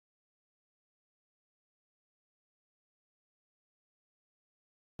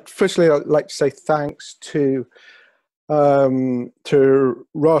Firstly, I'd like to say thanks to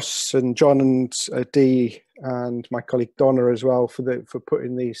Ross and John and Dee and my colleague Donna as well for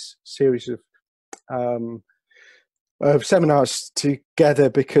putting these series of seminars together,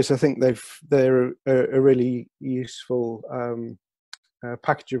 because I think they're a really useful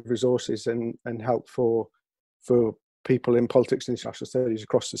package of resources and help for people in politics and international studies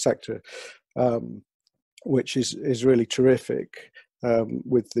across the sector, which is really terrific.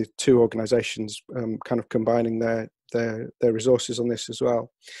 With the two organisations kind of combining their resources on this as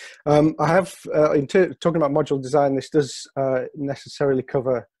well. I have, talking about module design, this does necessarily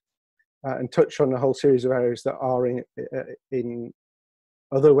cover and touch on a whole series of areas that are in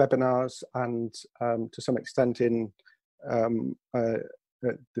other webinars and to some extent in the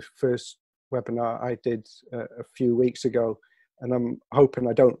first webinar I did a few weeks ago. And I'm hoping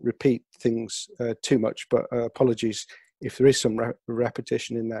I don't repeat things too much, but apologies if there is some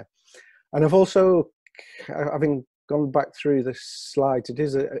repetition in there. And I've also, having gone back through the slides, it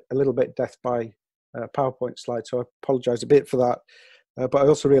is a little bit death by PowerPoint slide, so I apologise a bit for that. But I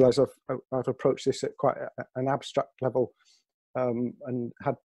also realise I've approached this at quite an abstract level and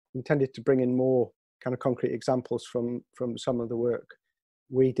had intended to bring in more kind of concrete examples from some of the work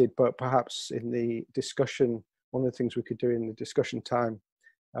we did, but perhaps in the discussion, one of the things we could do in the discussion time,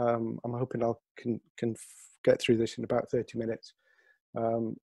 I'm hoping I can get through this in about 30 minutes.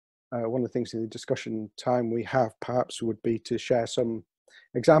 One of the things in the discussion time we have perhaps would be to share some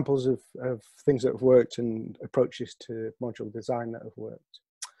examples of things that have worked and approaches to module design that have worked.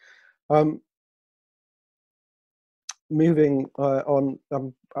 Moving on,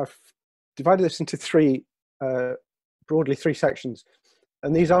 I've divided this into broadly three sections,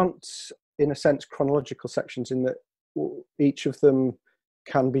 and these aren't in a sense chronological sections in that each of them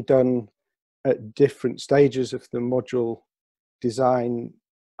can be done at different stages of the module design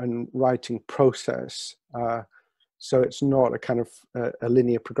and writing process. So it's not a kind of a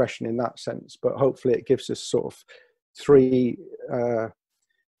linear progression in that sense, but hopefully it gives us sort of three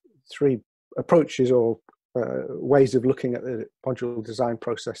approaches or ways of looking at the module design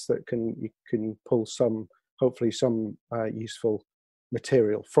process that you can pull hopefully some useful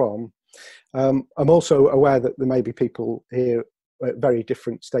material from. I'm also aware that there may be people here at very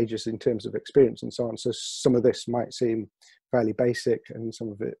different stages in terms of experience and so on. So some of this might seem fairly basic and some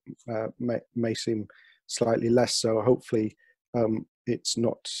of it may seem slightly less so. Hopefully it's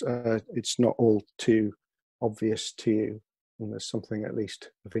not all too obvious to you and there's something at least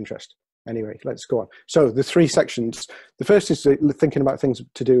of interest. Anyway, let's go on. So the three sections. The first is thinking about things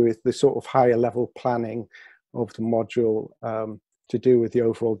to do with the sort of higher level planning of the module, to do with the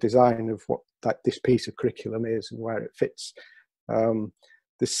overall design of what this piece of curriculum is and where it fits.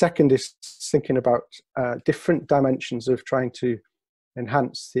 The second is thinking about different dimensions of trying to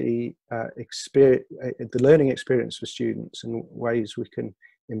enhance the learning experience for students and ways we can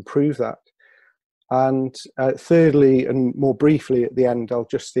improve that. And thirdly, and more briefly at the end, I'll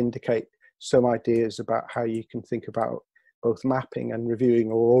just indicate some ideas about how you can think about both mapping and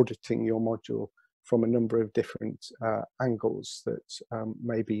reviewing or auditing your module from a number of different angles that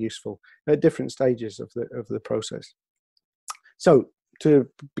may be useful at different stages of the process. So to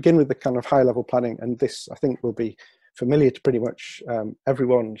begin with the kind of high level planning, and this I think will be familiar to pretty much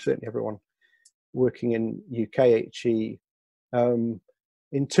everyone, certainly everyone working in UKHE,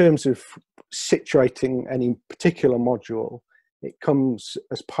 in terms of situating any particular module, it comes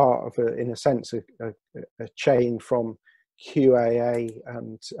as part of, in a sense, a chain from QAA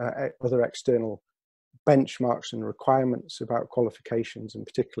and other external benchmarks and requirements about qualifications, and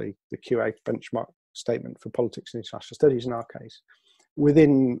particularly the QA benchmark statement for politics and international studies in our case,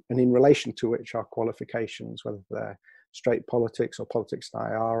 within and in relation to which our qualifications, whether they're straight politics or politics and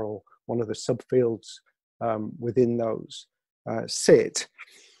IR or one of the subfields within those, sit.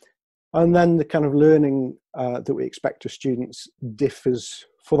 And then the kind of learning that we expect of students differs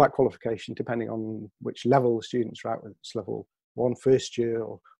for that qualification depending on which level the students are at, whether it's level 1 first year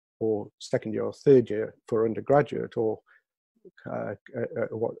or second year or third year for undergraduate, or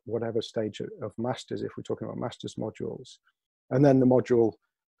whatever stage of masters if we're talking about masters modules. And then the module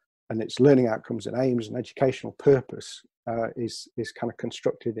and its learning outcomes and aims and educational purpose is kind of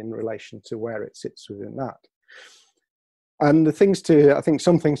constructed in relation to where it sits within that. And I think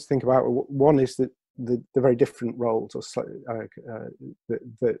some things to think about. One is that the very different roles or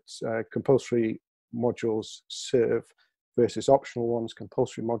that compulsory modules serve versus optional ones.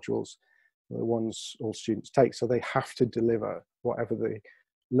 Compulsory modules are the ones all students take, so they have to deliver whatever the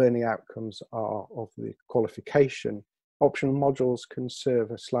learning outcomes are of the qualification. Optional modules can serve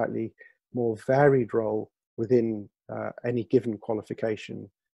a slightly more varied role within any given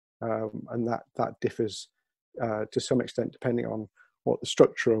qualification and that differs to some extent depending on what the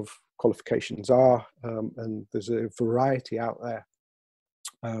structure of qualifications are, and there's a variety out there.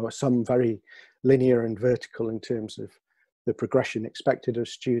 Some very linear and vertical in terms of the progression expected of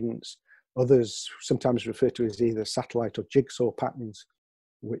students. Others sometimes referred to as either satellite or jigsaw patterns,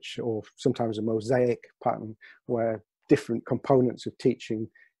 or sometimes a mosaic pattern, where different components of teaching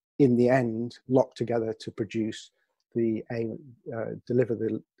in the end lock together to produce the aim, deliver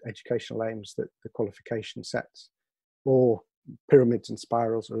the educational aims that the qualification sets. Or pyramids and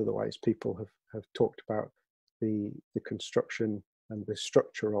spirals are other ways people have talked about the construction and the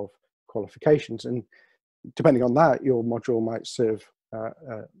structure of qualifications. And depending on that, your module might serve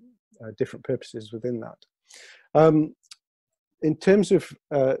different purposes within that. In terms of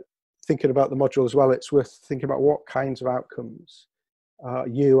thinking about the module as well, it's worth thinking about what kinds of outcomes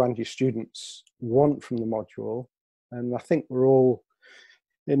you and your students want from the module. And I think we're all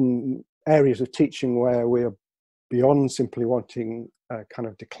in areas of teaching where we're beyond simply wanting kind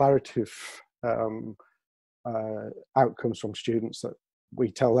of declarative outcomes from students that we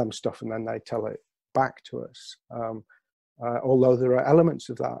tell them stuff and then they tell it back to us. Although there are elements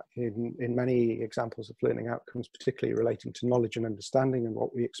of that in many examples of learning outcomes, particularly relating to knowledge and understanding and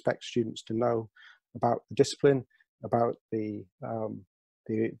what we expect students to know about the discipline, about the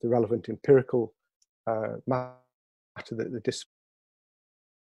relevant empirical matter that the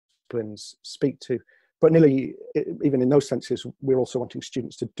disciplines speak to. But nearly, even in those senses, we're also wanting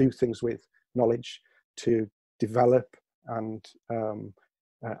students to do things with knowledge, to develop and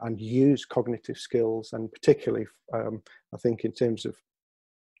use cognitive skills, and particularly, I think, in terms of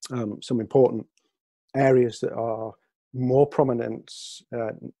some important areas that are more prominent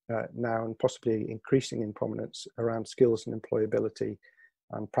now and possibly increasing in prominence around skills and employability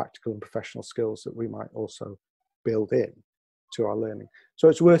and practical and professional skills that we might also build in to our learning. So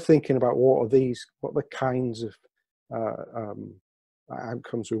it's worth thinking about what are the kinds of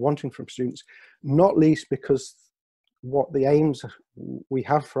outcomes we're wanting from students, not least because what the aims we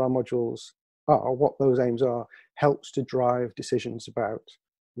have for our modules are, what those aims are, helps to drive decisions about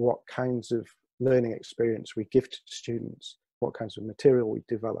what kinds of learning experience we give to students, what kinds of material we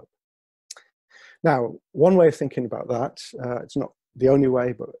develop. Now, one way of thinking about that, it's not the only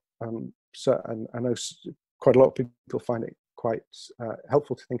way, but so, and I know quite a lot of people find it quite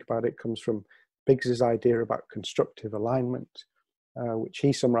helpful to think about it, comes from Biggs's idea about constructive alignment, which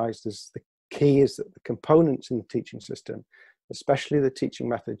he summarized as the key is that the components in the teaching system, especially the teaching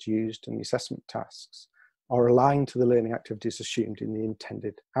methods used and the assessment tasks, are aligned to the learning activities assumed in the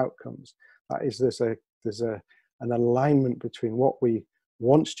intended outcomes. That is, there's an alignment between what we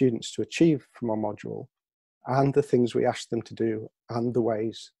want students to achieve from our module and the things we ask them to do and the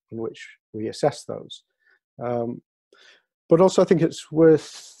ways in which we assess those. But also I think it's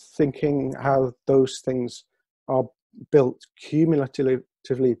worth thinking how those things are built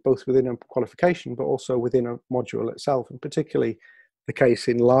cumulatively, both within a qualification, but also within a module itself, and particularly the case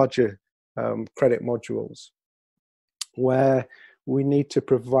in larger credit modules, where we need to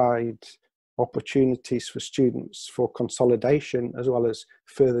provide opportunities for students for consolidation as well as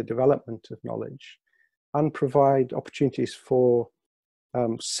further development of knowledge, and provide opportunities for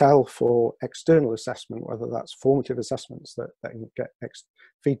self or external assessment, whether that's formative assessments that can get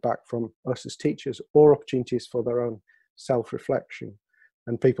feedback from us as teachers, or opportunities for their own self-reflection.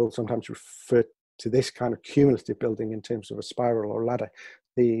 And people sometimes refer to this kind of cumulative building in terms of a spiral or ladder.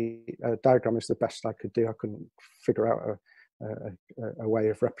 The diagram is the best I could do. I couldn't figure out a way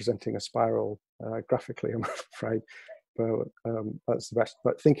of representing a spiral graphically, I'm afraid, but that's the best.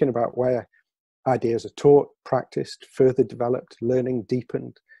 But thinking about where ideas are taught, practiced, further developed, learning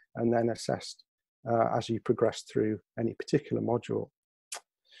deepened, and then assessed as you progress through any particular module.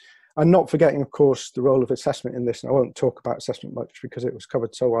 And not forgetting, of course, the role of assessment in this. And I won't talk about assessment much because it was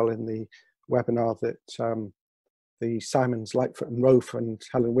covered so well in the webinar that the Simons, Lightfoot and Rofe and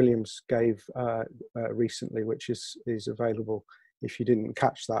Helen Williams gave recently, which is available if you didn't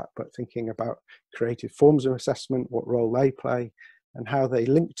catch that. But thinking about creative forms of assessment, what role they play, and how they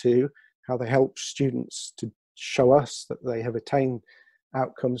link to, how they help students to show us that they have attained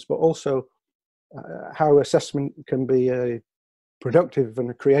outcomes, but also how assessment can be a productive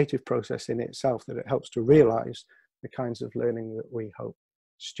and a creative process in itself, that it helps to realize the kinds of learning that we hope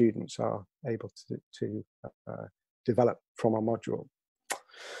students are able to develop from our module.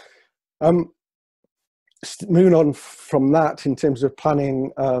 Moving on from that, in terms of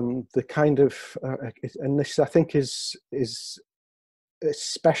planning, the kind of, and this I think is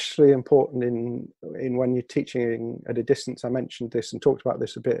especially important in when you're teaching at a distance. I mentioned this and talked about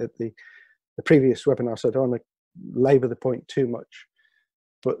this a bit at the previous webinar, so I don't want to labour the point too much.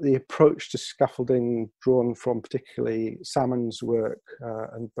 but the approach to scaffolding drawn from particularly Salmon's work,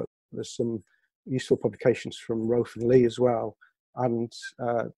 but there's some useful publications from Rofe and Lee as well, and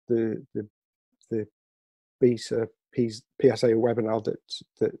the BISA PSA webinar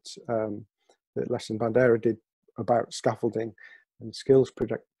that Lesson Bandera did about scaffolding and skills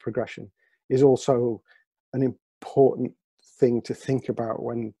progression is also an important thing to think about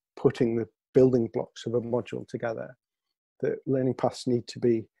when putting the building blocks of a module together. That learning paths need to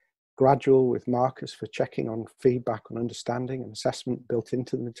be gradual, with markers for checking on feedback, on understanding and assessment built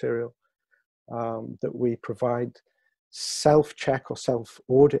into the material. That we provide self-check or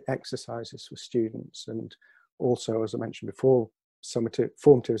self-audit exercises for students, and also, as I mentioned before,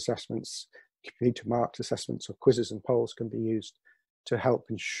 formative assessments, computer marked assessments or quizzes and polls can be used to help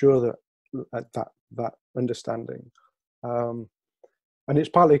ensure that understanding. And it's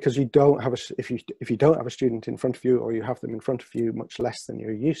partly because you don't have if you don't have a student in front of you, or you have them in front of you much less than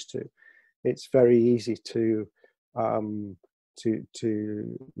you're used to, it's very easy to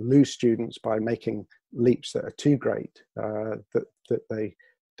lose students by making leaps that are too great, that they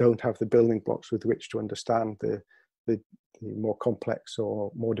don't have the building blocks with which to understand the more complex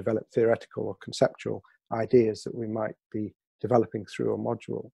or more developed theoretical or conceptual ideas that we might be developing through a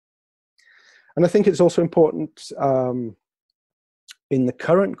module. And I think it's also important in the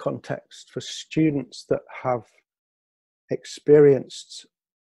current context for students that have experienced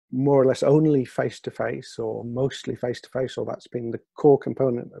more or less only face-to-face or mostly face-to-face, or that's been the core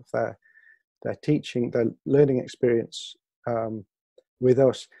component of their teaching, their learning experience with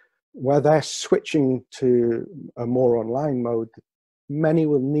us, where they're switching to a more online mode. Many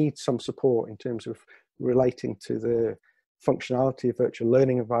will need some support in terms of relating to the functionality of virtual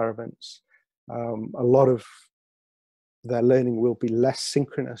learning environments. A lot of their learning will be less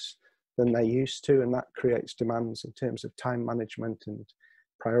synchronous than they used to, and that creates demands in terms of time management and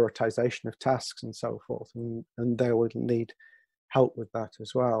prioritization of tasks and so forth, and they will need help with that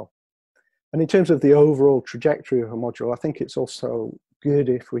as well. And in terms of the overall trajectory of a module, I think it's also good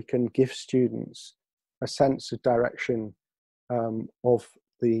if we can give students a sense of direction of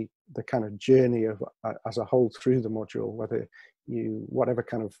the kind of journey of as a whole through the module, whatever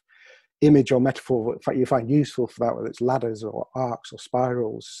kind of image or metaphor you find useful for that, whether it's ladders or arcs or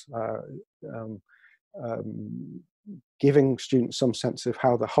spirals, giving students some sense of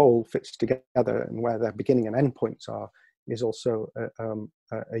how the whole fits together and where their beginning and end points are is also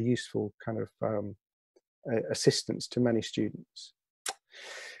a useful kind of assistance to many students.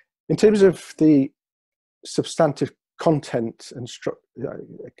 In terms of the substantive content and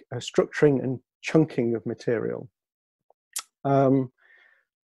structuring and chunking of material,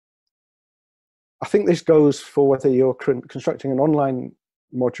 I think this goes for whether you're constructing an online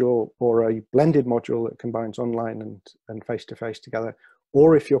module or a blended module that combines online and face-to-face together,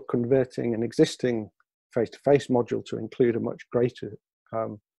 or if you're converting an existing face-to-face module to include a much greater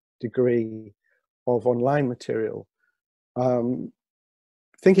degree of online material.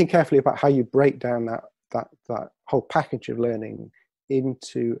 Thinking carefully about how you break down that whole package of learning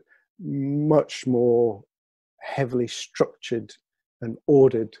into much more heavily structured and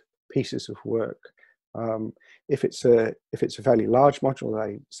ordered pieces of work. If it's a fairly large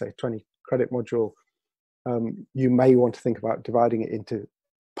module, say 20 credit module, you may want to think about dividing it into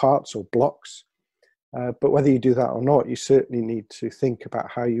parts or blocks. But whether you do that or not, you certainly need to think about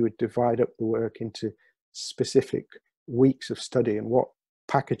how you would divide up the work into specific weeks of study and what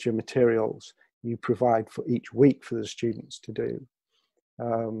package of materials you provide for each week for the students to do.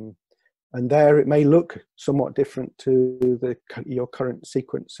 And there it may look somewhat different to your current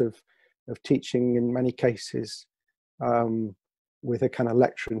sequence of teaching. In many cases, with a kind of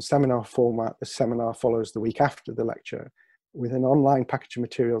lecture and seminar format, the seminar follows the week after the lecture. With an online package of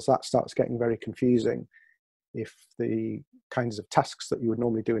materials, that starts getting very confusing if the kinds of tasks that you would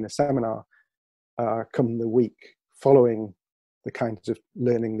normally do in a seminar come the week following the kinds of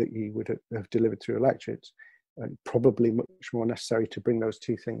learning that you would have delivered through a lecture. It's probably much more necessary to bring those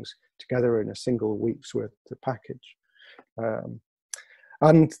two things together in a single week's worth of package. But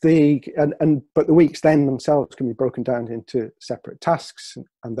the weeks then themselves can be broken down into separate tasks,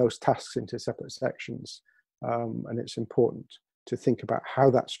 and those tasks into separate sections. And it's important to think about how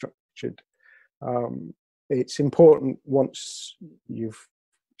that's structured. It's important, once you've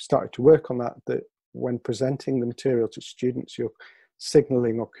started to work on that, that when presenting the material to students, you're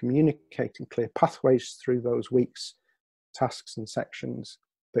signaling or communicating clear pathways through those weeks, tasks and sections,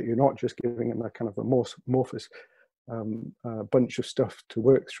 that you're not just giving them a kind of amorphous bunch of stuff to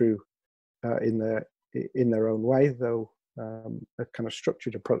work through in their own way, though a kind of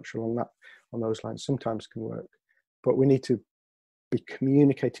structured approach on those lines sometimes can work. But we need to be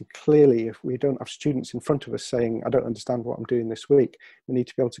communicating clearly. If we don't have students in front of us saying, I don't understand what I'm doing this week, we need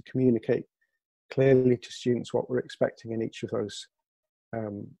to be able to communicate clearly to students what we're expecting in each of those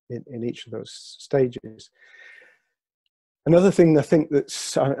in each of those stages. Another thing I think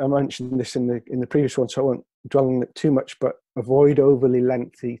that's, I mentioned this in the previous one, so I won't dwell on it too much, but avoid overly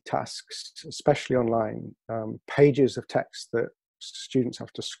lengthy tasks, especially online. Pages of text that students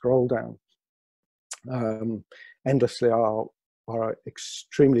have to scroll down endlessly are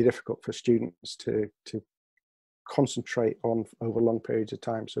extremely difficult for students to concentrate on over long periods of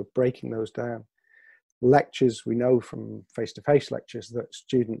time. So breaking those down. Lectures, we know from face-to-face lectures that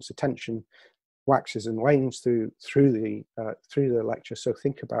students' attention waxes and wanes through the lecture. So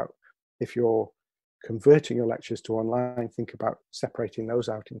think about, if you're converting your lectures to online, think about separating those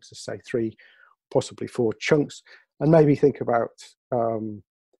out into, say, 3, possibly 4 chunks, and maybe think about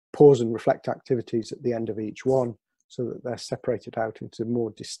pause and reflect activities at the end of each one, so that they're separated out into more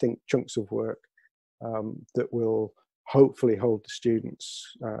distinct chunks of work that will hopefully hold the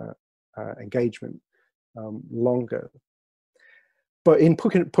students' engagement longer. But in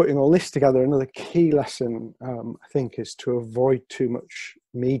putting all this together, another key lesson, I think, is to avoid too much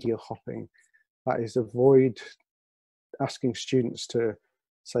media hopping. That is, avoid asking students to,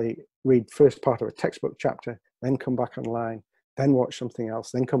 say, read first part of a textbook chapter, then come back online, then watch something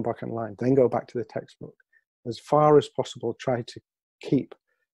else, then come back online, then go back to the textbook. As far as possible, try to keep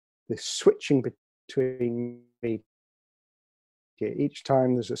the switching between media. Each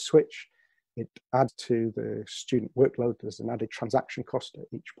time there's a switch, it adds to the student workload. There's an added transaction cost at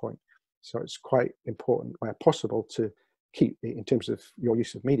each point. So it's quite important, where possible, to keep, in terms of your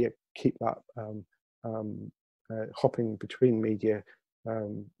use of media, keep that hopping between media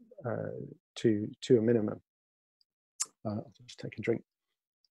to a minimum. I'll just take a drink.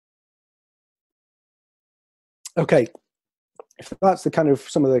 Okay, if that's the kind of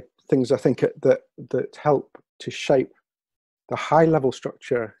some of the things I think that help to shape the high-level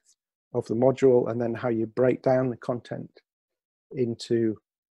structure of the module, and then how you break down the content into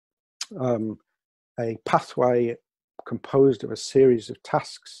a pathway composed of a series of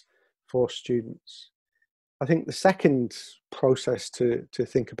tasks for students. I think the second process to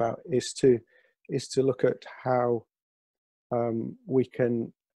think about is to look at how we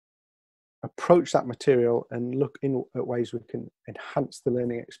can approach that material and look at ways we can enhance the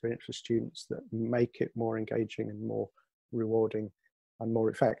learning experience for students that make it more engaging and more rewarding and more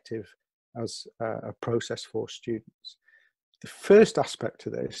effective as a process for students. The first aspect to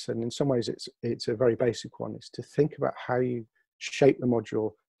this, and in some ways it's a very basic one, is to think about how you shape the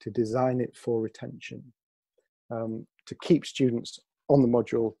module to design it for retention, to keep students on the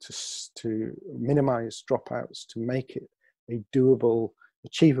module, to minimize dropouts, to make it a doable,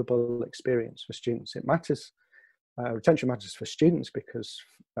 achievable experience for students. It matters. Retention matters for students because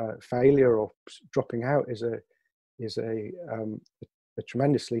failure or dropping out is a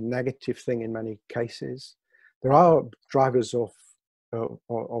tremendously negative thing in many cases. There are drivers of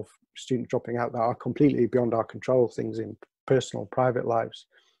student dropping out that are completely beyond our control, things in personal, private lives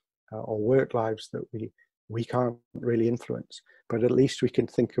or work lives that we can't really influence. But at least we can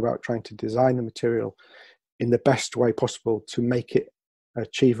think about trying to design the material in the best way possible to make it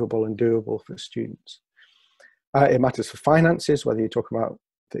achievable and doable for students. It matters for finances, whether you're talking about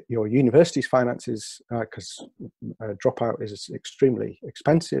your university's finances, because dropout is extremely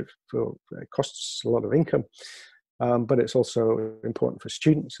expensive, it costs a lot of income, but it's also important for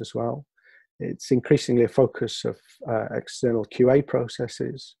students as well. It's increasingly a focus of external QA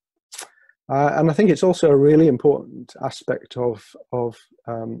processes. And I think it's also a really important aspect of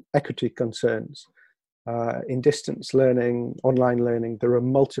equity concerns. In distance learning, online learning, there are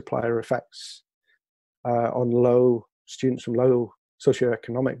multiplier effects on students from low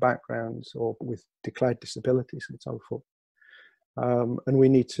socioeconomic backgrounds or with declared disabilities and so forth. And we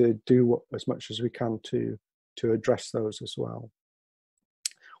need to do as much as we can to address those as well.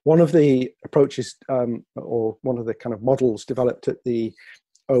 One of the approaches or one of the kind of models developed at the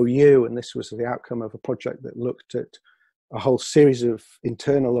OU, and this was the outcome of a project that looked at a whole series of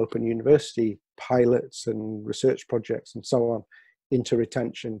internal Open University pilots and research projects and so on into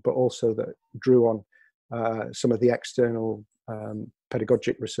retention, but also that drew on some of the external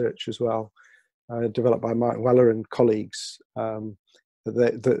pedagogic research as well, developed by Martin Weller and colleagues,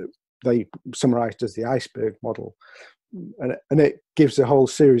 that they summarized as the iceberg model. And it gives a whole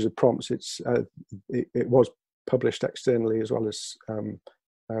series of prompts. It was published externally as well as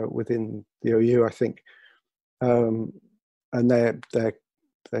within the OU, I think. And they're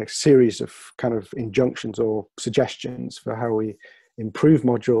series of kind of injunctions or suggestions for how we improve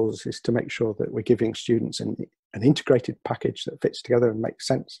modules is to make sure that we're giving students an integrated package that fits together and makes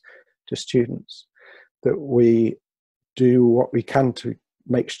sense to students, that we do what we can to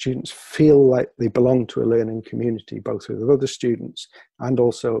make students feel like they belong to a learning community, both with other students and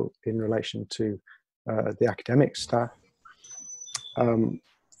also in relation to the academic staff.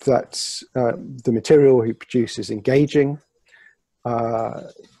 That the material we produce is engaging,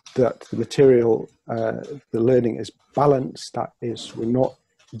 that the material, the learning is balanced, that is, we're not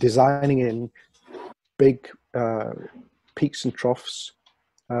designing in big peaks and troughs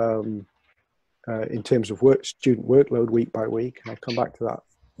in terms of student workload week by week, and I'll come back to that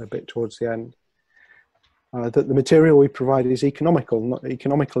a bit towards the end. That the material we provide is economical, not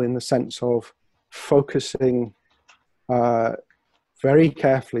economical in the sense of focusing very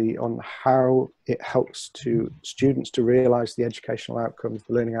carefully on how it helps to students to realize the educational outcomes,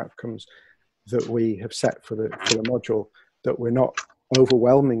 the learning outcomes that we have set for the module, that we're not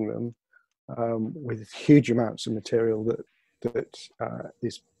overwhelming them with huge amounts of material that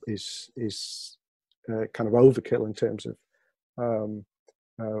is kind of overkill in terms of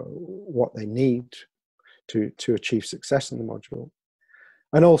what they need to achieve success in the module,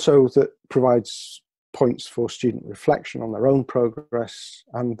 and also that provides points for student reflection on their own progress,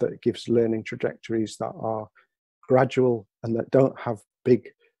 and that gives learning trajectories that are gradual and that don't have big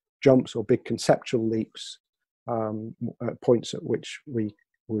jumps or big conceptual leaps at points at which we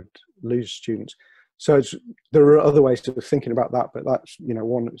would lose students. So there are other ways of thinking about that, but that's, you know,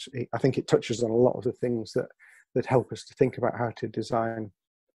 one. I think it touches on a lot of the things that help us to think about how to design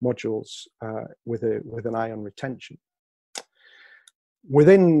modules with an eye on retention.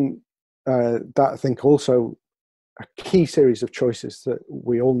 Within that, I think also a key series of choices that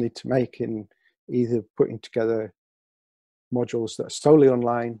we all need to make in either putting together modules that are solely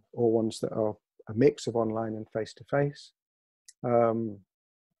online or ones that are a mix of online and face-to-face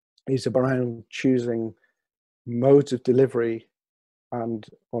is around choosing modes of delivery and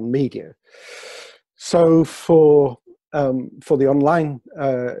on media. So for the online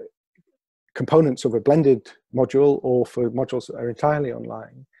components of a blended module, or for modules that are entirely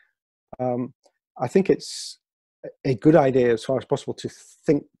online, I think it's a good idea as far as possible to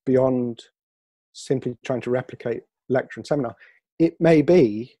think beyond simply trying to replicate lecture and seminar. It may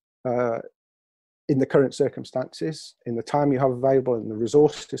be, in the current circumstances, in the time you have available and the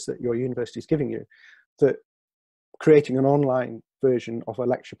resources that your university is giving you, that creating an online version of a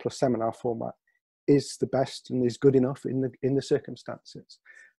lecture plus seminar format is the best and is good enough in the circumstances.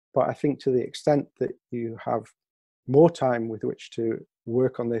 But I think to the extent that you have more time with which to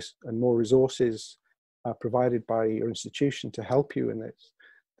work on this and more resources are provided by your institution to help you in this,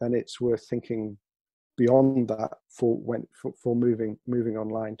 then it's worth thinking beyond that for moving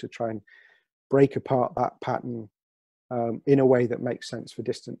online, to try and break apart that pattern in a way that makes sense for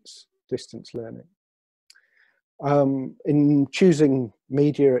distance learning. In choosing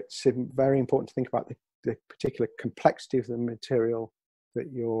media, it's very important to think about the particular complexity of the material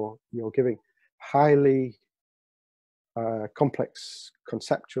that you're giving. Highly complex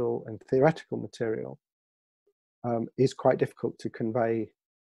conceptual and theoretical material is quite difficult to convey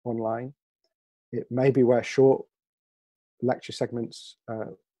online. It may be where short lecture segments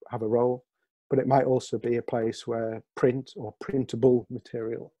have a role, but it might also be a place where print or printable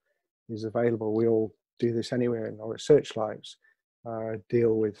material is available. We all do this anywhere in our research lives,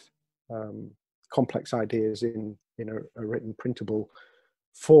 deal with complex ideas in a written printable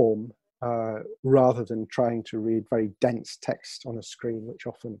form, rather than trying to read very dense text on a screen, which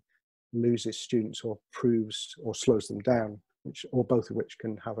often loses students or proves or slows them down, or both of which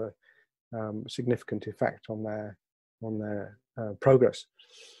can have a significant effect on their progress.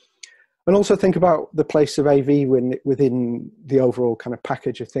 And also think about the place of AV within the overall kind of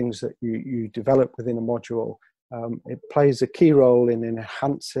package of things that you develop within a module. It plays a key role in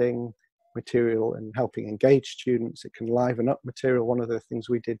enhancing material and helping engage students. It can liven up material. One of the things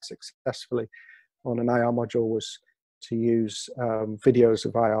we did successfully on an IR module was to use videos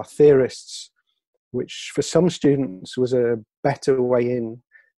of IR theorists, which for some students was a better way in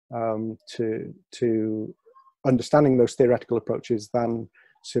to understanding those theoretical approaches than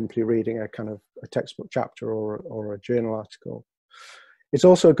simply reading a kind of a textbook chapter or a journal article. It's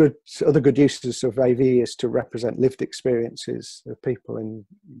also other good uses of AV is to represent lived experiences of people in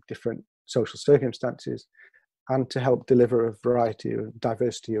different social circumstances, and to help deliver a variety of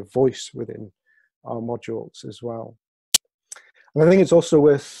diversity of voice within our modules as well. And I think it's also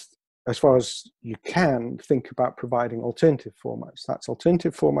worth, as far as you can, think about providing alternative formats. That's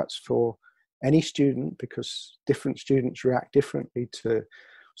alternative formats for any student, because different students react differently to.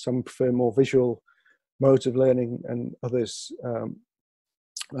 Some prefer more visual modes of learning, and others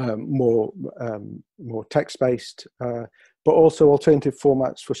more text-based, but also alternative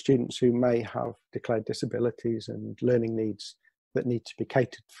formats for students who may have declared disabilities and learning needs that need to be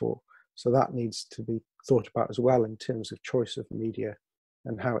catered for. So that needs to be thought about as well in terms of choice of media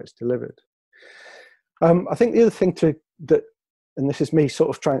and how it's delivered. I think the other thing and this is me sort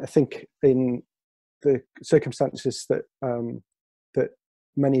of trying to think in the circumstances that that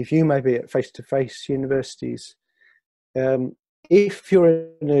many of you may be at face-to-face universities. If you're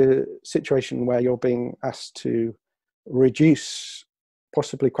in a situation where you're being asked to reduce,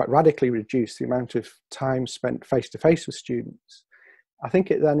 possibly quite radically reduce, the amount of time spent face-to-face with students, I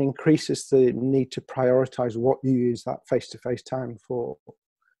think it then increases the need to prioritize what you use that face-to-face time for,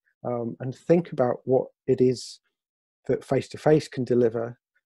 and think about what it is that face-to-face can deliver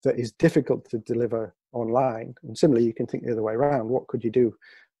that is difficult to deliver online. And similarly, you can think the other way around. What could you do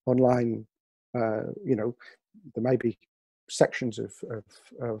online? You know, there may be sections of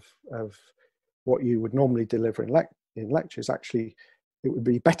what you would normally deliver in lectures. Actually, it would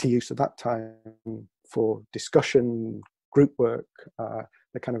be better use of that time for discussion, group work,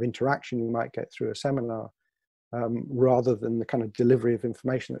 the kind of interaction you might get through a seminar, rather than the kind of delivery of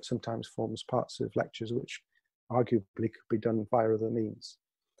information that sometimes forms parts of lectures, which arguably could be done via other means.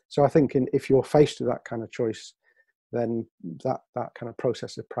 So I think if you're faced with that kind of choice, then that kind of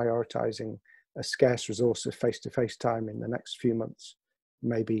process of prioritizing a scarce resource of face-to-face time in the next few months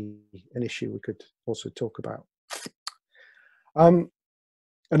may be an issue we could also talk about.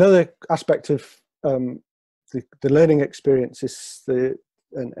 Another aspect of the learning experience is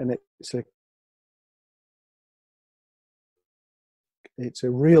it's a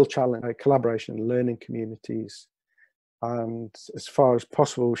real challenge, collaboration in learning communities. And as far as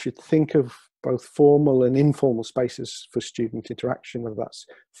possible, we should think of both formal and informal spaces for student interaction, whether that's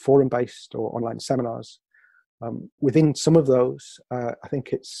forum-based or online seminars. Within some of those, I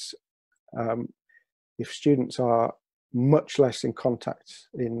think it's, if students are much less in contact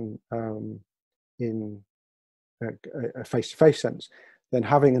in a face-to-face sense, then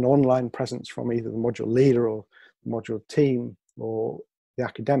having an online presence from either the module leader or the module team or the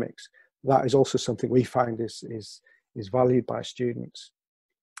academics, that is also something we find is valued by students.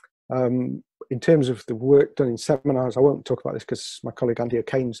 In terms of the work done in seminars, I won't talk about this because my colleague Andy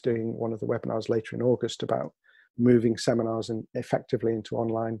O'Kane's doing one of the webinars later in August about moving seminars and effectively into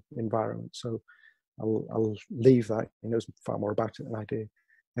online environments. So I'll leave that. He knows far more about it than I do.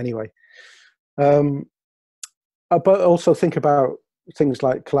 Anyway, but also think about things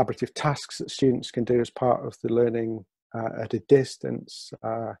like collaborative tasks that students can do as part of the learning at a distance.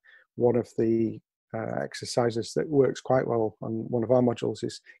 One of the exercises that works quite well on one of our modules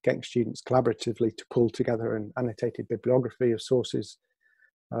is getting students collaboratively to pull together an annotated bibliography of sources.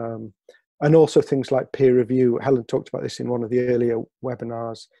 And also things like peer review. Helen talked about this in one of the earlier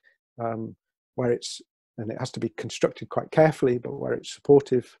webinars, where it has to be constructed quite carefully, but where it's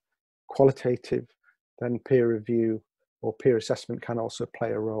supportive, qualitative, then peer review or peer assessment can also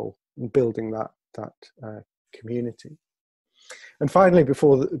play a role in building that community. And finally,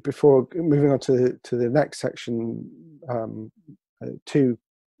 before moving on to the next section, two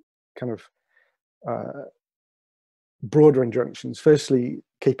kind of broader injunctions. Firstly,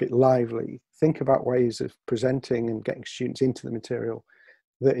 keep it lively. Think about ways of presenting and getting students into the material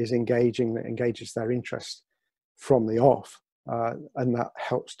that is engaging, that engages their interest from the off, and that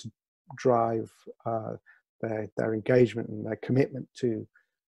helps to drive their engagement and their commitment to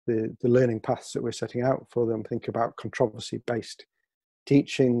the learning paths that we're setting out for them. Think about controversy-based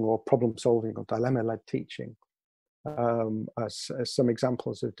teaching or problem-solving or dilemma-led teaching as some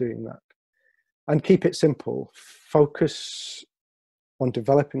examples of doing that. And keep it simple. Focus on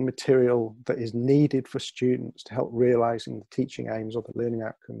developing material that is needed for students to help realizing the teaching aims or the learning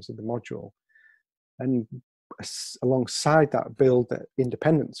outcomes of the module. And alongside that, build the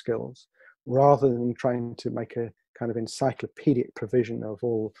independent skills rather than trying to make a kind of encyclopedic provision of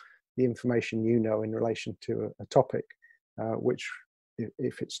all the information you know in relation to a topic, which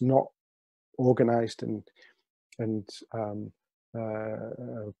if it's not organized and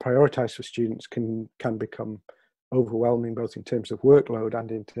prioritized for students can become overwhelming, both in terms of workload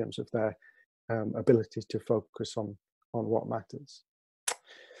and in terms of their ability to focus on what matters.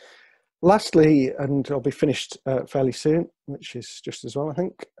 Lastly, and I'll be finished fairly soon, which is just as well, I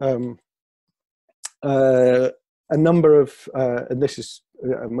think, a number of, and this is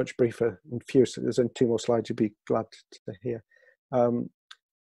a much briefer and fewer, so there's only 2 more slides you'd be glad to hear. A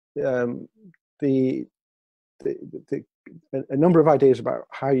number of ideas about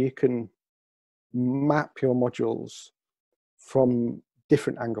how you can map your modules from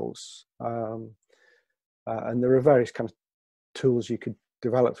different angles. And there are various kind of tools you could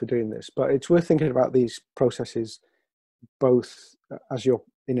develop for doing this, but it's worth thinking about these processes both as you're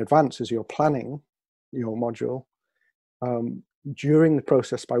in advance, as you're planning your module, during the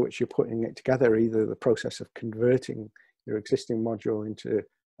process by which you're putting it together, either the process of converting your existing module into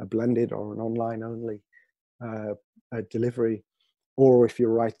a blended or an online only delivery, or if you're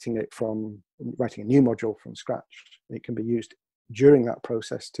writing a new module from scratch, it can be used during that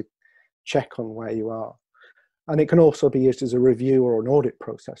process to check on where you are. And it can also be used as a review or an audit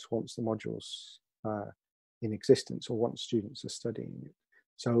process once the module's in existence or once students are studying it.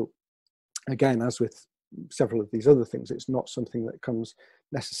 So again, as with several of these other things, it's not something that comes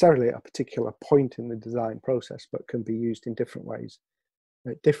necessarily at a particular point in the design process, but can be used in different ways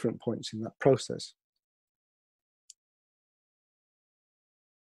at different points in that process.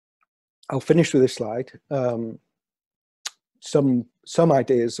 I'll finish with this slide. Some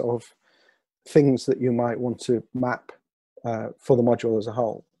ideas of things that you might want to map for the module as a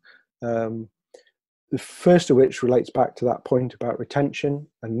whole. The first of which relates back to that point about retention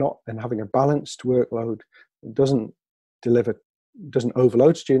and having a balanced workload that doesn't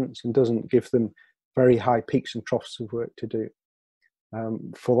overload students and doesn't give them very high peaks and troughs of work to do.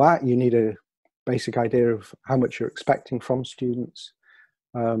 For that, you need a basic idea of how much you're expecting from students.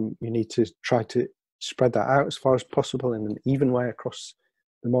 You need to try to spread that out as far as possible in an even way across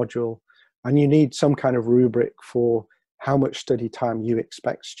the module. And you need some kind of rubric for how much study time you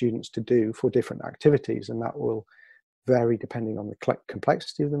expect students to do for different activities. And that will vary depending on the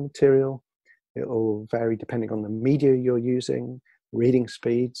complexity of the material. It will vary depending on the media you're using, reading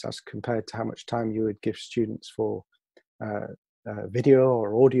speeds as compared to how much time you would give students for video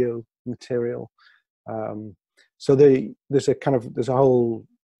or audio material. So there's a whole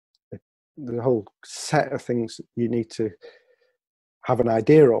set of things that you need to have an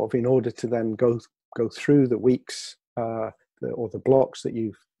idea of in order to then go through the weeks or the blocks that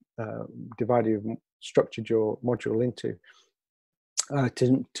you've structured your module into,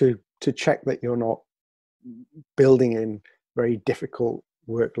 to check that you're not building in very difficult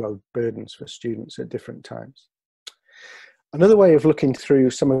workload burdens for students at different times. Another way of looking through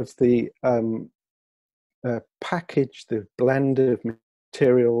some of the package, the blend of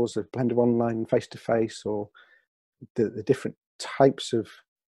materials, the blend of online and face-to-face, or the different types of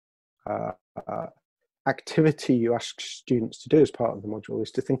activity you ask students to do as part of the module,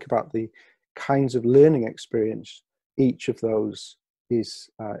 is to think about the kinds of learning experience each of those is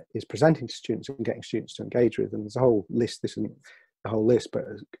presenting to students and getting students to engage with. And there's a whole list. This isn't the whole list, but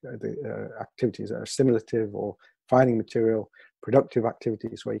the activities that are stimulative or finding material, productive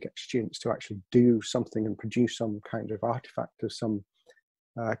activities where you get students to actually do something and produce some kind of artifact of some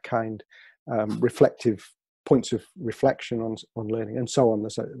kind, reflective points of reflection on learning, and so on.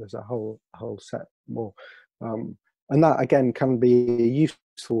 There's a whole set more, and that again can be a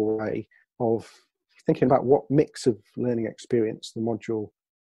useful way of thinking about what mix of learning experience the module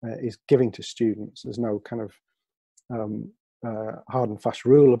is giving to students. There's no kind of hard and fast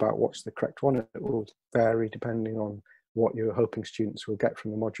rule about what's the correct one. It will vary depending on what you're hoping students will get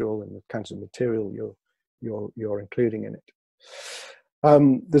from the module and the kinds of material you're including in it.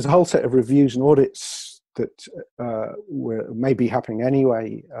 There's a whole set of reviews and audits that may be happening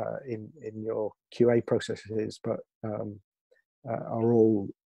anyway in your QA processes, but are all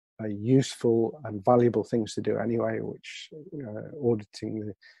useful and valuable things to do anyway, which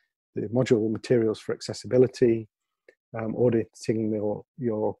auditing the module materials for accessibility, auditing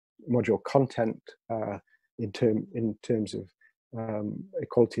your module content in terms of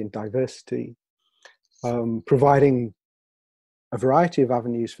equality and diversity, providing a variety of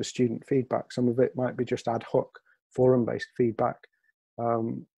avenues for student feedback. Some of it might be just ad hoc forum-based feedback.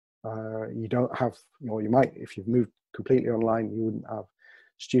 You don't have, or you might, if you've moved completely online, you wouldn't have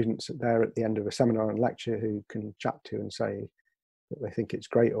students there at the end of a seminar and lecture who can chat to and say that they think it's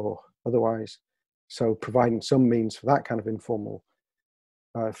great or otherwise. So providing some means for that kind of informal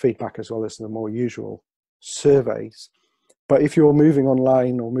feedback, as well as the more usual surveys. But if you're moving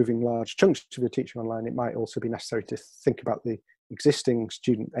online or moving large chunks of your teaching online, it might also be necessary to think about the existing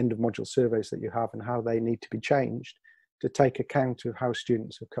student end of module surveys that you have and how they need to be changed to take account of how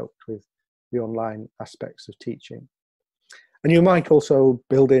students have coped with the online aspects of teaching. And you might also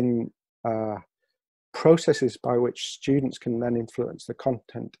build in processes by which students can then influence the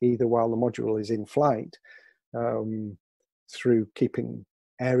content, either while the module is in flight, through keeping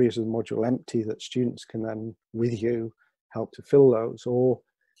areas of the module empty that students can then, with you, help to fill those, or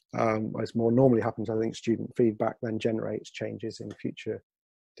as more normally happens, I think student feedback then generates changes in future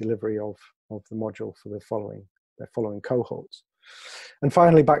delivery of the module for the following cohorts. And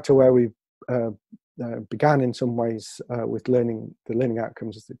finally, back to where we began in some ways with the learning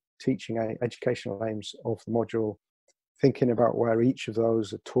outcomes as the teaching educational aims of the module, thinking about where each of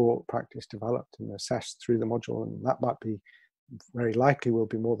those are taught, practiced, developed, and assessed through the module. And that might be, very likely will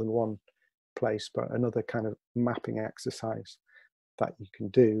be more than one place, but another kind of mapping exercise that you can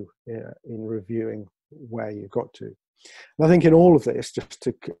do in reviewing where you got to. And I think in all of this, just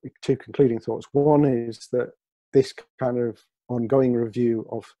two concluding thoughts. One is that this kind of ongoing review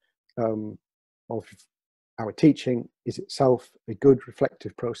of our teaching is itself a good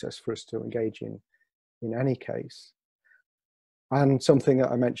reflective process for us to engage in any case. And something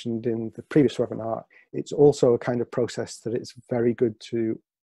that I mentioned in the previous webinar, it's also a kind of process that it's very good to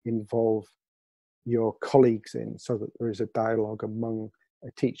involve your colleagues in, so that there is a dialogue among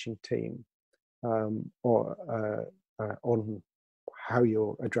a teaching team or on how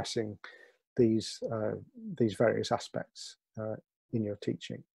you're addressing these various aspects in your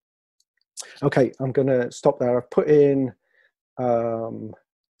teaching. Okay, I'm going to stop there. I've put in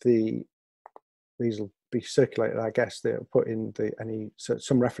these will be circulated, I guess. They'll put in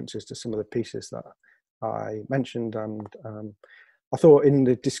some references to some of the pieces that I mentioned, and I thought in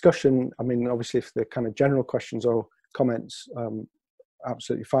the discussion, I mean, obviously if the kind of general questions or comments,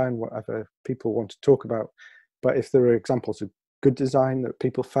 absolutely fine, whatever people want to talk about. But if there are examples of good design that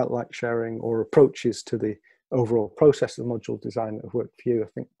people felt like sharing, or approaches to the overall process of module design that have worked for you, I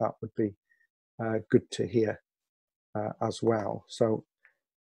think that would be good to hear as well. So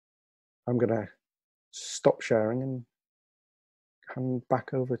I'm going to stop sharing and hand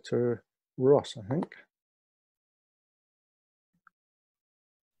back over to Ross, I think.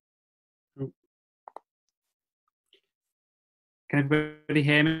 Can everybody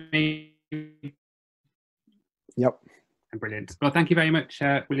hear me? Yep. Brilliant. Well, thank you very much,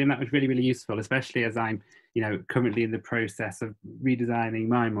 William. That was really, really useful, especially as I'm, currently in the process of redesigning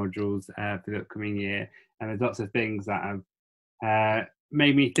my modules for the upcoming year. And there's lots of things that have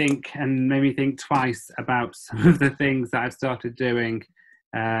made me think twice about some of the things that I've started doing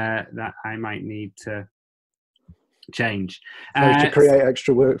that I might need to change. To create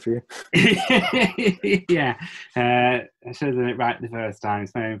extra work for you. Yeah, I should have done it right the first time.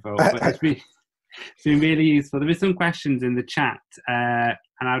 It's my own fault. But it's been really useful. There were some questions in the chat, and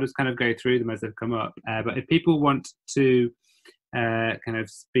I'll just kind of go through them as they've come up. But if people want to kind of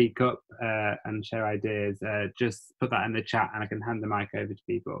speak up and share ideas, just put that in the chat and I can hand the mic over to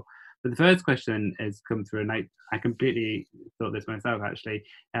people. But the first question has come through, and I completely thought this myself actually,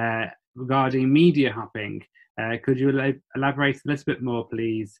 regarding media hopping. Could you elaborate a little bit more,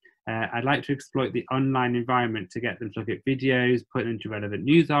 please? I'd like to exploit the online environment to get them to look at videos, put them into relevant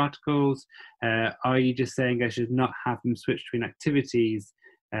news articles. Are you just saying I should not have them switch between activities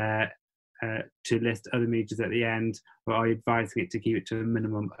to list other medias at the end, or are you advising it to keep it to a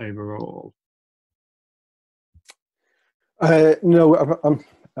minimum overall? No,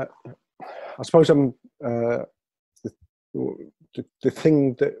 I suppose the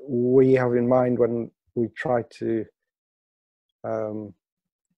thing that we have in mind when we try to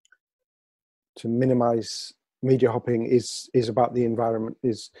minimize media hopping is about the environment,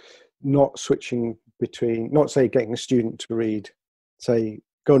 is not switching between, not say getting a student to read, say,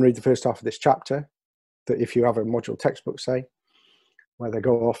 go and read the first half of this chapter, that if you have a module textbook, say, where they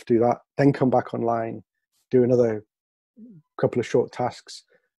go off, do that, then come back online, do another couple of short tasks,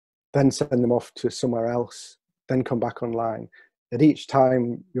 then send them off to somewhere else, then come back online. At each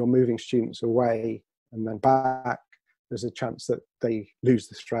time you're moving students away and then back, there's a chance that they lose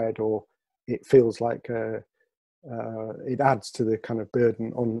the thread, or it feels like it adds to the kind of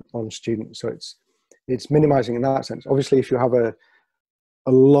burden on students. So it's minimizing in that sense. Obviously, if you have a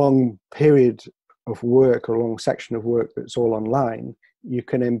long period of work, or a long section of work that's all online, you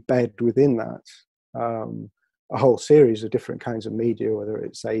can embed within that a whole series of different kinds of media, whether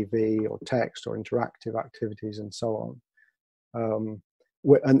it's AV or text or interactive activities and so on.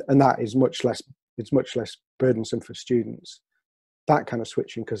 And that is much less burdensome for students, that kind of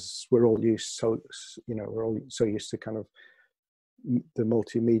switching, because we're all used so used to kind of the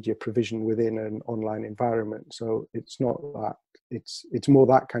multimedia provision within an online environment. So it's not that, it's more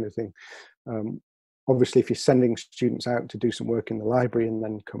that kind of thing. Obviously, if you're sending students out to do some work in the library and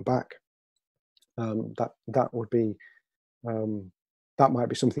then come back, that would be that might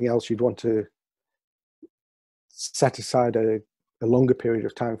be something else you'd want to set aside a longer period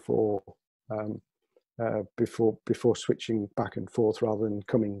of time for before switching back and forth, rather than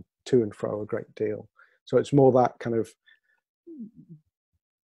coming to and fro a great deal. So it's more that kind of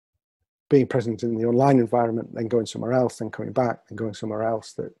being present in the online environment, then going somewhere else, then coming back, and going somewhere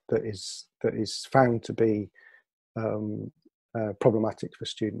else, that is found to be problematic for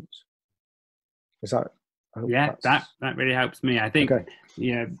students. Is that? Yeah, that really helps me. I think, okay.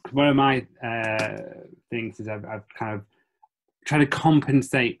 One of my things is I've kind of tried to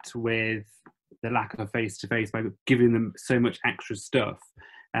compensate with the lack of face-to-face by giving them so much extra stuff,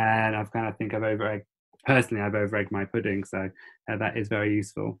 and I've kind of think I've over-egged my pudding, so that is very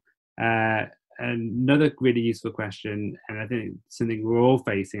useful. Another really useful question, and I think something we're all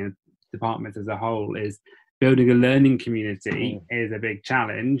facing as departments as a whole, is building a learning community is a big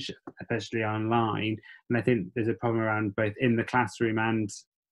challenge, especially online. And I think there's a problem around both in the classroom and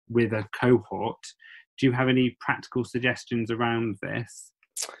with a cohort. Do you have any practical suggestions around this?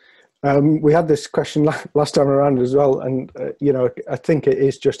 We had this question last time around as well, and I think it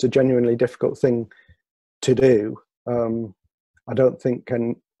is just a genuinely difficult thing to do. I don't think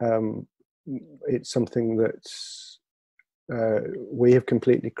it's something that we have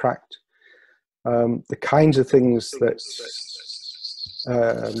completely cracked. The kinds of things that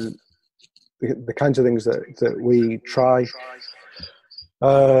we try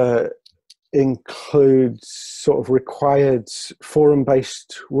includes sort of required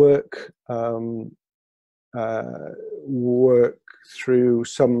forum-based work, work through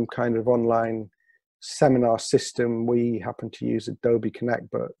some kind of online seminar system. We happen to use Adobe Connect,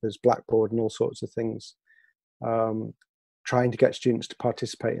 but there's Blackboard and all sorts of things. Trying to get students to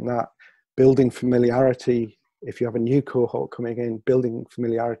participate in that, building familiarity. If you have a new cohort coming in, building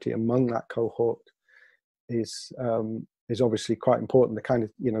familiarity among that cohort is obviously quite important. The kind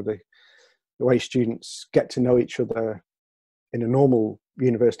of the way students get to know each other in a normal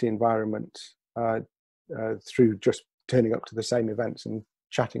university environment through just turning up to the same events and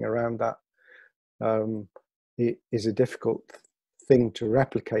chatting around that, it is a difficult thing to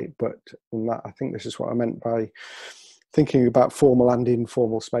replicate. But I think this is what I meant by thinking about formal and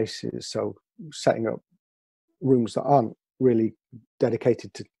informal spaces. So setting up rooms that aren't really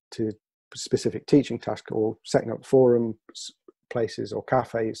dedicated to specific teaching tasks, or setting up forum places or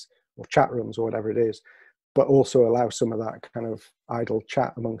cafes or chat rooms or whatever it is, but also allow some of that kind of idle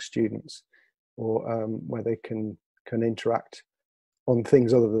chat among students, or where they can interact on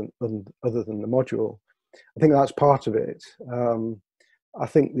things other than the module. I think that's part of it. I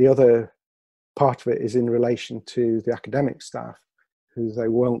think the other part of it is in relation to the academic staff, who they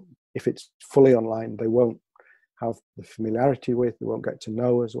won't, if it's fully online, they won't have the familiarity with, they won't get to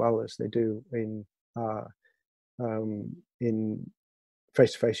know as well as they do in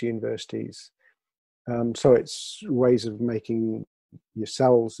face-to-face universities. So it's ways of making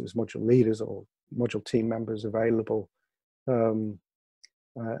yourselves as module leaders or module team members available, and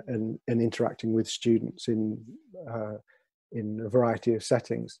interacting with students in a variety of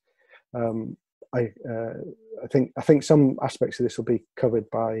settings. I think some aspects of this will be covered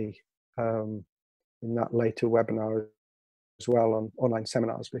by in that later webinar as well, on online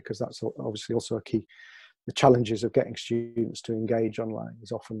seminars, because that's obviously also a key. The challenges of getting students to engage online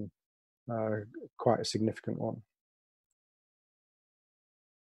is often quite a significant one.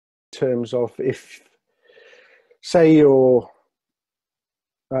 In terms of, if, say, you're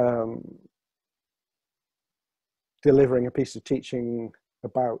delivering a piece of teaching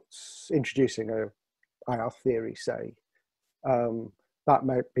about introducing a IR theory, say, that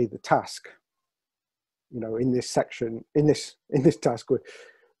might be the task. In this section, in this task,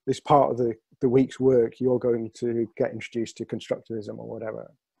 this part of the week's work, you're going to get introduced to constructivism or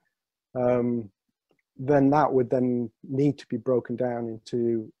whatever. Then that would then need to be broken down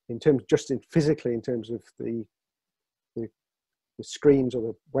physically in terms of the screens or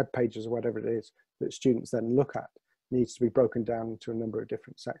the web pages or whatever it is that students then look at, needs to be broken down into a number of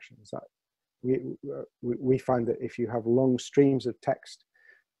different sections. That we find that if you have long streams of text,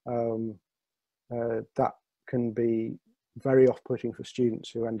 that can be very off-putting for students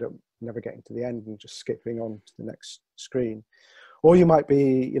who end up never getting to the end and just skipping on to the next screen. Or you might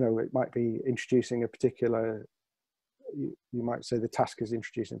be, it might be introducing a particular, you might say the task is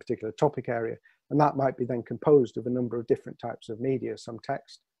introducing a particular topic area, and that might be then composed of a number of different types of media, some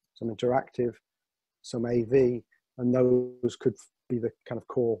text, some interactive, some AV, and those could be the kind of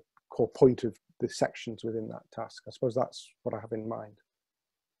core point of the sections within that task. I suppose that's what I have in mind.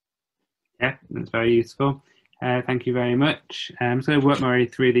 Yeah, that's very useful. Thank you very much. I'm just going to work my way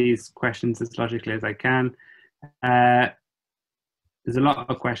through these questions as logically as I can. There's a lot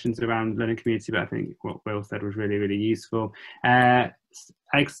of questions around learning community, but I think what Will said was really, really useful. I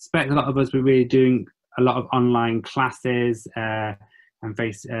expect a lot of us will be doing a lot of online classes and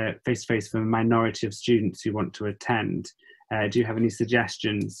face-to-face for a minority of students who want to attend. Do you have any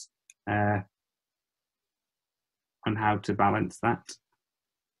suggestions on how to balance that?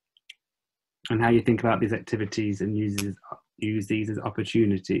 And how you think about these activities and use these as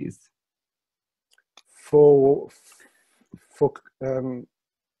opportunities? for kind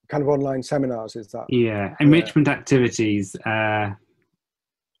of online seminars, is that? Yeah, enrichment activities.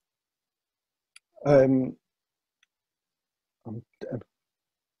 I'm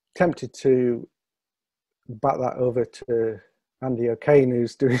tempted to bat that over to Andy O'Kane,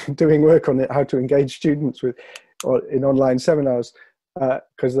 who's doing work on it, how to engage students in online seminars,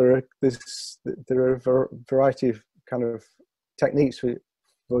 because there are a variety of kind of techniques for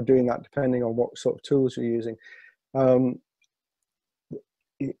doing that, depending on what sort of tools you're using.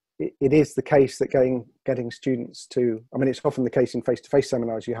 It is the case that getting students to, I mean, it's often the case in face-to-face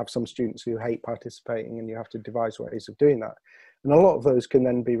seminars, you have some students who hate participating and you have to devise ways of doing that. And a lot of those can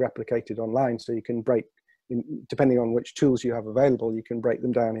then be replicated online, so you can depending on which tools you have available, you can break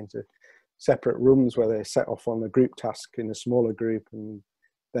them down into separate rooms where they're set off on a group task in a smaller group, and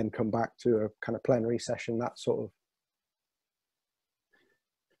then come back to a kind of plenary session, that sort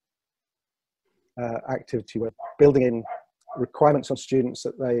of activity, where building in requirements on students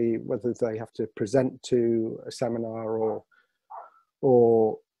that whether they have to present to a seminar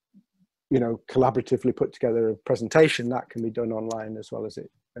or collaboratively put together a presentation, that can be done online as well as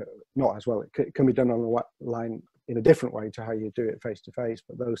it can be done online in a different way to how you do it face to face,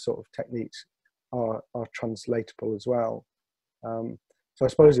 but those sort of techniques are translatable as well. So I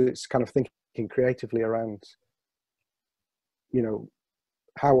suppose it's kind of thinking creatively around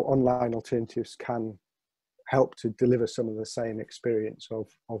how online alternatives can help to deliver some of the same experience of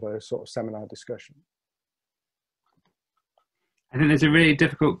a sort of seminar discussion. I think there's a really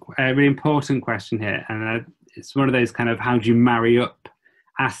difficult, really important question here, and it's one of those kind of, how do you marry up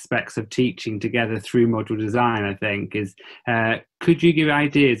aspects of teaching together through module design, I think, is could you give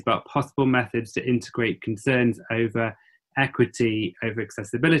ideas about possible methods to integrate concerns over equity, over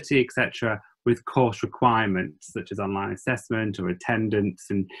accessibility, etc., with course requirements such as online assessment or attendance?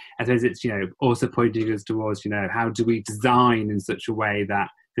 And I suppose it's also pointing us towards how do we design in such a way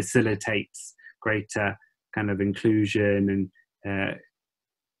that facilitates greater kind of inclusion and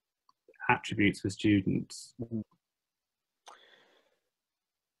attributes for students.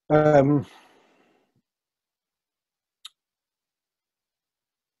 I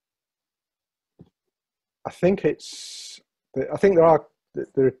think there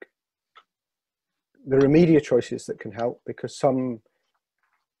are media choices that can help, because some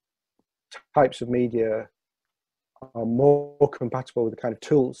types of media are more compatible with the kind of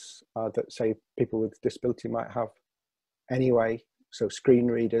tools that, say, people with disability might have anyway, so screen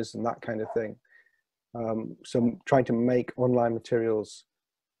readers and that kind of thing. So trying to make online materials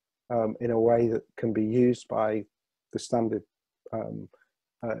in a way that can be used by the standard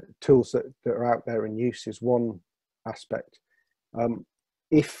tools that are out there in use is one aspect.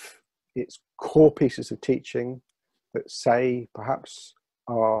 If it's core pieces of teaching that, say, perhaps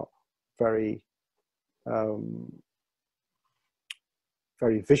are very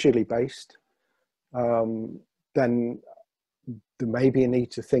very visually based, then there may be a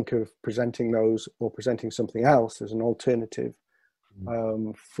need to think of presenting those or presenting something else as an alternative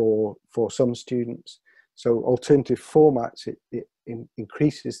for some students. So alternative formats, it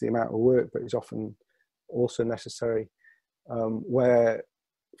increases the amount of work, but is often also necessary. Where,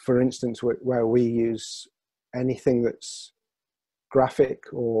 for instance, where we use anything that's graphic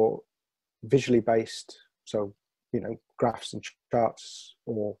or visually based, so graphs and charts,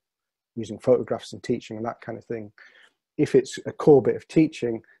 or using photographs and teaching and that kind of thing. If it's a core bit of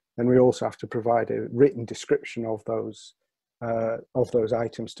teaching, then we also have to provide a written description of those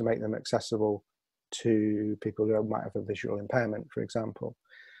items to make them accessible to people who might have a visual impairment, for example.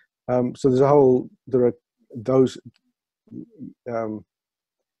 So there are those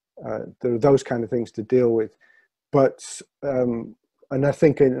kind of things to deal with, but and I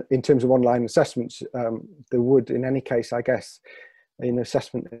think in terms of online assessments, there would, in any case, I guess, in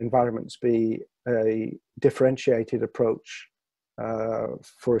assessment environments, be a differentiated approach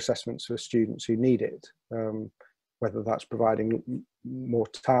for assessments for students who need it, whether that's providing more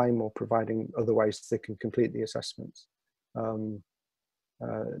time or providing other ways they can complete the assessments.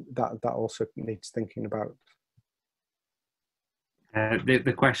 That also needs thinking about.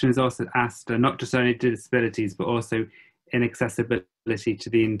 The question is also asked not just only to disabilities, but also inaccessibility to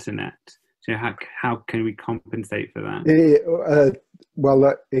the internet. So how can we compensate for that?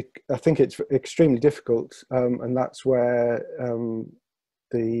 I think it's extremely difficult, and that's where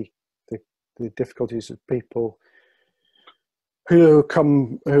the difficulties of people who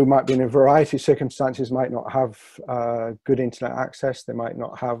might be in a variety of circumstances might not have good internet access. They might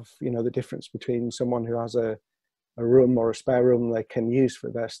not have the difference between someone who has a room or a spare room they can use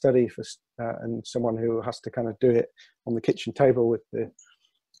for their study and someone who has to kind of do it on the kitchen table with the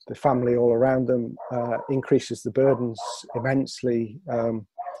the family all around them, increases the burdens immensely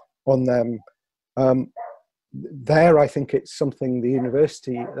on them. There, I think it's something the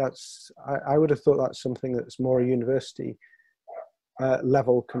university, I would have thought that's something that's more a university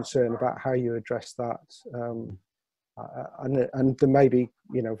level concern about how you address that. And there may be,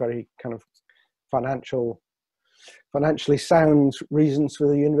 very kind of financially sound reasons for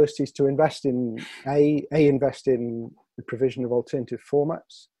the universities to invest in invest in the provision of alternative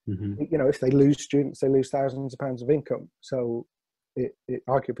formats. If they lose students, they lose thousands of pounds of income. So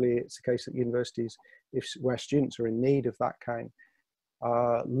arguably it's the case that universities, where students are in need of that kind,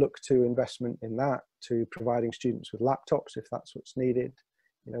 look to investment in that, to providing students with laptops if that's what's needed.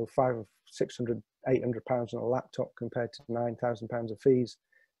 £500, £600, £800 on a laptop compared to £9,000 of fees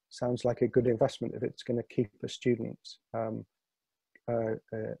sounds like a good investment if it's going to keep a student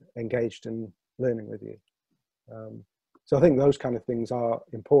engaged and learning with you. So I think those kind of things are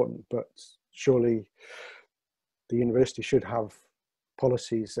important, but surely the university should have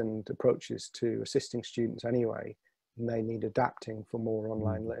policies and approaches to assisting students anyway, and they need adapting for more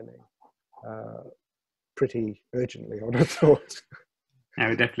online learning pretty urgently, I would have thought. I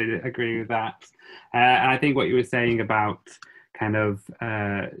would definitely agree with that. And I think what you were saying about kind of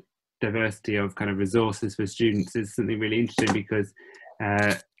diversity of kind of resources for students is something really interesting, because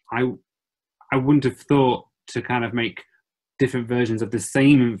I wouldn't have thought to kind of make different versions of the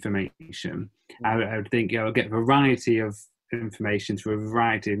same information. I would think I'll get a variety of information through a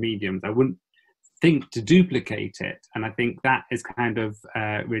variety of mediums. I wouldn't think to duplicate it, and I think that is kind of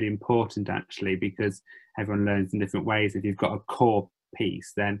really important actually, because everyone learns in different ways. If you've got a core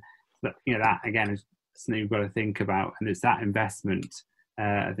piece, then that again is something we've got to think about, and it's that investment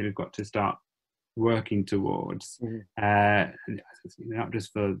I think we've got to start working towards, not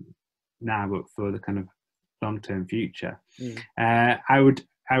just for now but for the kind of long-term future.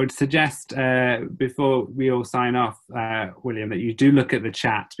 I would suggest before we all sign off, William, that you do look at the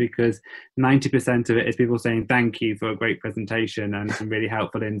chat, because 90% of it is people saying thank you for a great presentation and some really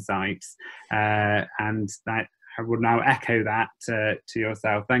helpful insights, and that I would now echo that to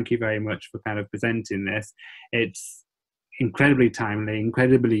yourself. Thank you very much for kind of presenting this. It's incredibly timely,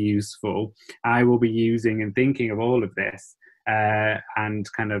 incredibly useful. I will be using and thinking of all of this and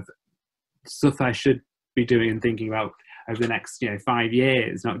kind of stuff I should be doing and thinking about over the next 5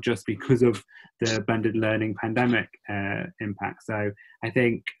 years, not just because of the blended learning pandemic impact. So I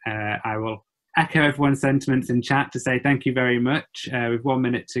think I will echo everyone's sentiments in chat to say thank you very much. With 1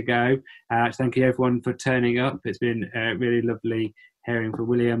 minute to go, thank you everyone for turning up. It's been really lovely hearing from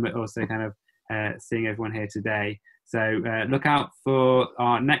William, but also kind of seeing everyone here today. So look out for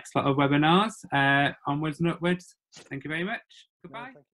our next lot of webinars. Onwards and upwards. Thank you very much. Goodbye.